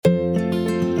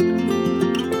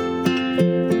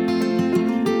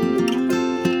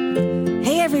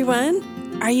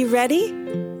Are you ready?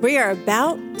 We are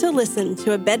about to listen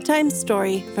to a bedtime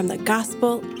story from the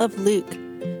Gospel of Luke,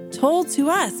 told to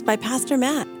us by Pastor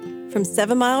Matt from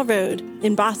 7 Mile Road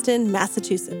in Boston,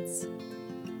 Massachusetts.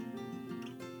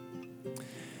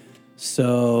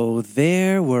 So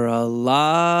there were a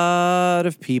lot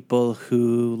of people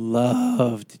who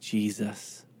loved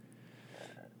Jesus.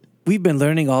 We've been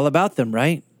learning all about them,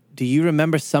 right? Do you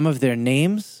remember some of their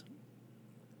names?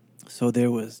 So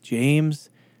there was James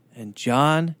and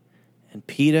John and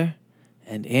Peter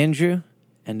and Andrew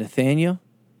and Nathaniel.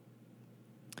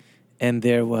 And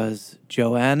there was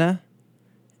Joanna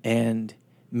and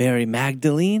Mary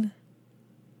Magdalene.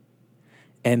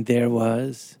 And there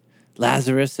was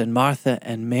Lazarus and Martha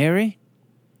and Mary.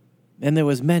 And there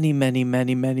was many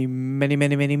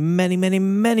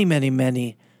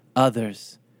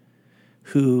others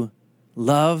who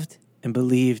loved and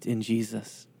believed in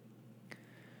Jesus.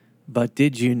 But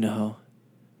did you know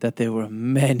that there were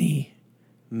many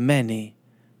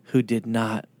who did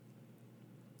not?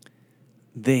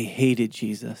 They hated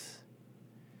Jesus.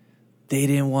 They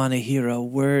didn't want to hear a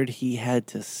word he had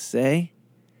to say.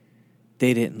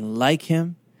 They didn't like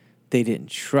him. They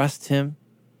didn't trust him.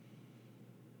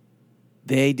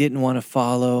 They didn't want to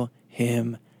follow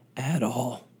him at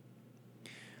all.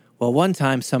 Well, one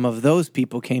time some of those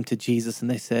people came to Jesus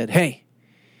and they said, "Hey,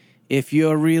 if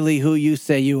you're really who you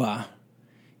say you are,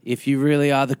 if you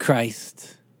really are the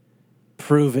Christ,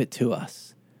 prove it to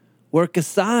us. Work a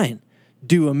sign.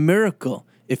 Do a miracle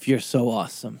if you're so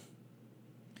awesome."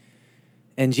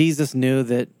 And Jesus knew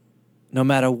that no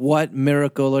matter what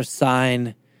miracle or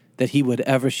sign that he would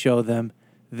ever show them,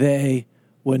 they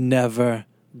were never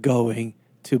going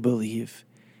to believe.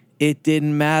 It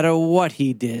didn't matter what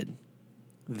he did.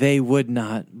 They would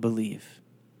not believe.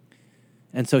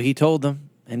 And so he told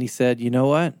them, and he said, "You know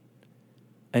what?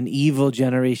 An evil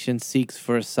generation seeks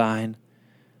for a sign,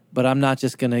 but I'm not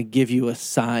just going to give you a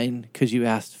sign because you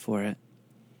asked for it."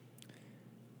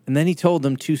 And then he told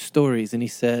them 2 stories, and he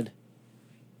said,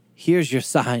 "Here's your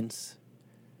signs.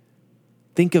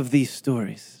 Think of these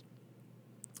stories."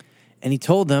 And he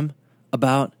told them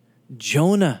about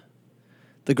Jonah,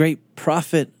 the great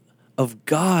prophet of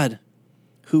God,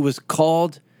 who was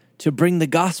called to bring the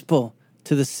gospel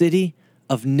to the city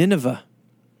of Nineveh.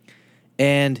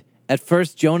 And at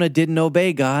first, Jonah didn't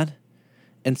obey God,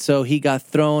 and so he got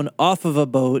thrown off of a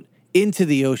boat into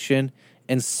the ocean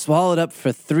and swallowed up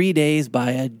for 3 days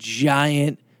by a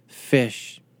giant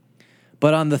fish.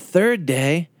 But on the 3rd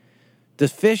day, the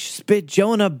fish spit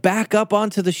Jonah back up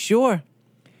onto the shore.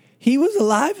 He was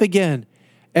alive again.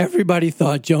 Everybody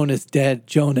thought Jonah's dead.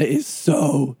 Jonah is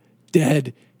so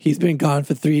dead. He's been gone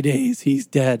for 3 days. He's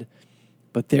dead.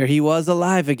 But there he was,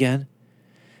 alive again.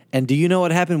 And do you know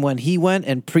what happened when he went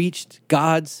and preached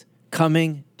God's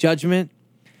coming judgment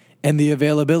and the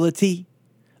availability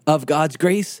of God's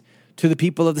grace to the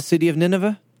people of the city of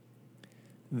Nineveh?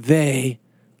 They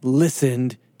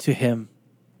listened to him.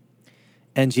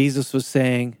 And Jesus was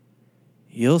saying,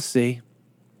 "You'll see.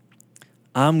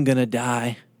 I'm going to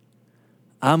die.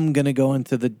 I'm going to go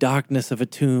into the darkness of a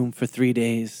tomb for 3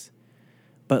 days.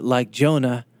 But like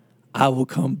Jonah, I will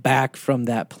come back from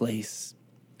that place.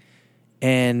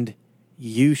 And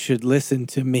you should listen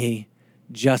to me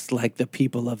just like the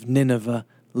people of Nineveh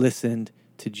listened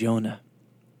to Jonah."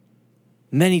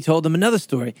 And then he told them another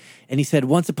story. And he said,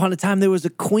 once upon a time, there was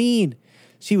a queen.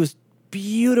 She was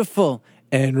beautiful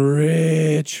and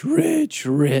rich.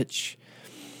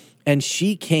 And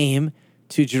she came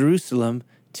to Jerusalem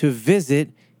to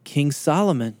visit King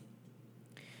Solomon.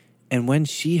 And when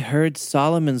she heard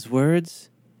Solomon's words,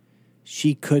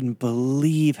 she couldn't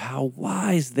believe how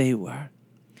wise they were.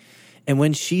 And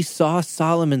when she saw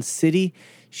Solomon's city,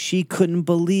 she couldn't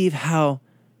believe how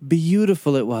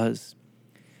beautiful it was.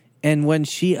 And when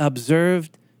she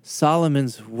observed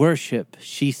Solomon's worship,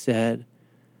 she said,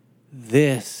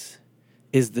 "This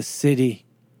is the city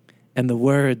and the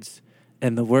words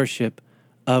and the worship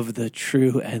of the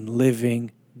true and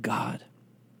living God."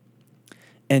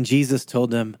 And Jesus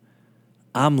told them,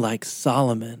 "I'm like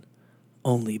Solomon,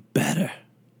 only better.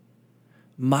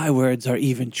 My words are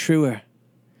even truer.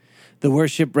 The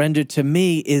worship rendered to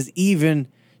me is even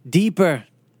deeper.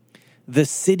 The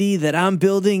city that I'm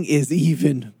building is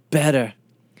even better.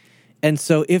 And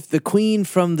so if the queen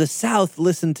from the south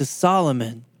listened to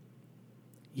Solomon,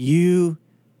 you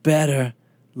better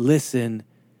listen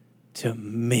to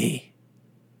me."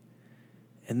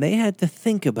 And they had to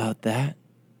think about that.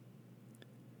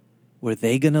 Were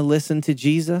they going to listen to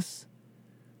Jesus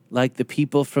like the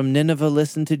people from Nineveh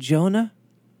listened to Jonah?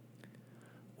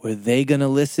 Were they going to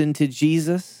listen to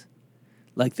Jesus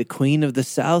like the queen of the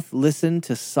south listened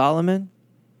to Solomon?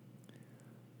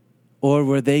 Or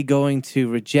were they going to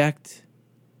reject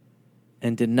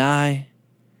and deny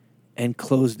and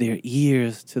close their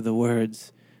ears to the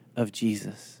words of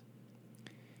Jesus?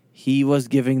 He was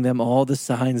giving them all the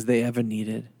signs they ever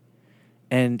needed,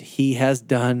 and he has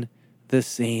done the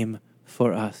same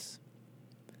for us.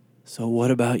 So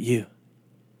what about you?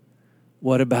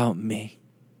 What about me?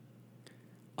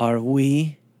 Are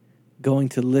we going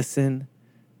to listen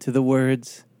to the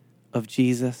words of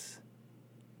Jesus?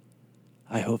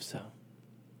 I hope so.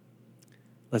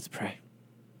 Let's pray.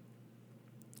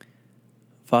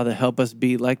 Father, help us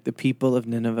be like the people of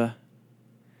Nineveh.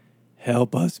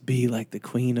 Help us be like the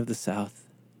Queen of the South,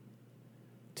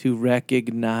 to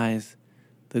recognize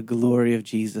the glory of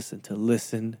Jesus and to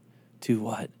listen to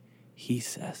what he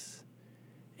says.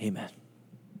 Amen.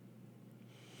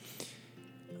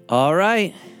 All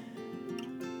right.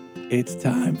 It's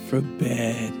time for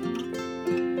bed.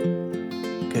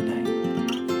 Good night.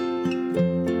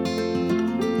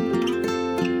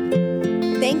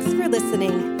 Thanks for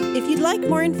listening. If you'd like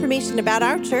more information about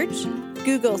our church,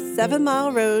 Google 7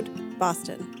 Mile Road,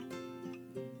 Boston.